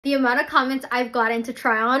the amount of comments I've gotten to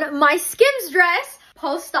try on my Skims dress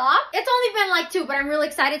post-op. It's only been like 2, but I'm really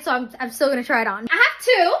excited, so I'm still gonna try it on. I have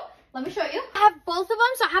 2. Let me show you. I have both of them.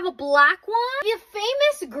 So I have a black one, the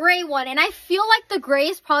famous gray one, and I feel like the gray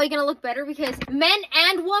is probably gonna look better because men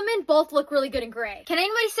and women both look really good in gray. Can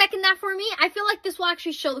anybody second that for me? I feel like this will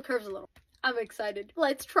actually show the curves a little. I'm excited.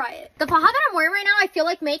 Let's try it. The faja that I'm wearing right now, I feel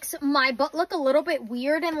like makes my butt look a little bit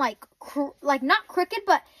weird and like not crooked,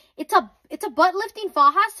 but it's a butt lifting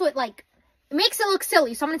faja, so it makes it look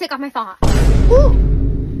silly. So I'm gonna take off my faja. Ooh.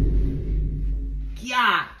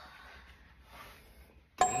 Yeah.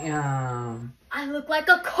 Damn. I look like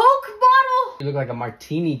a Coke bottle. You look like a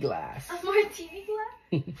martini glass. A martini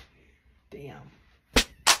glass? Damn.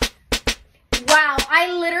 Wow,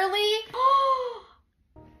 I literally...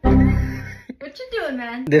 What you doing,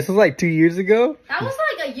 man? This was like 2 years ago? That was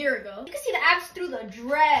like a year ago. You can see the abs through the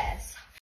dress.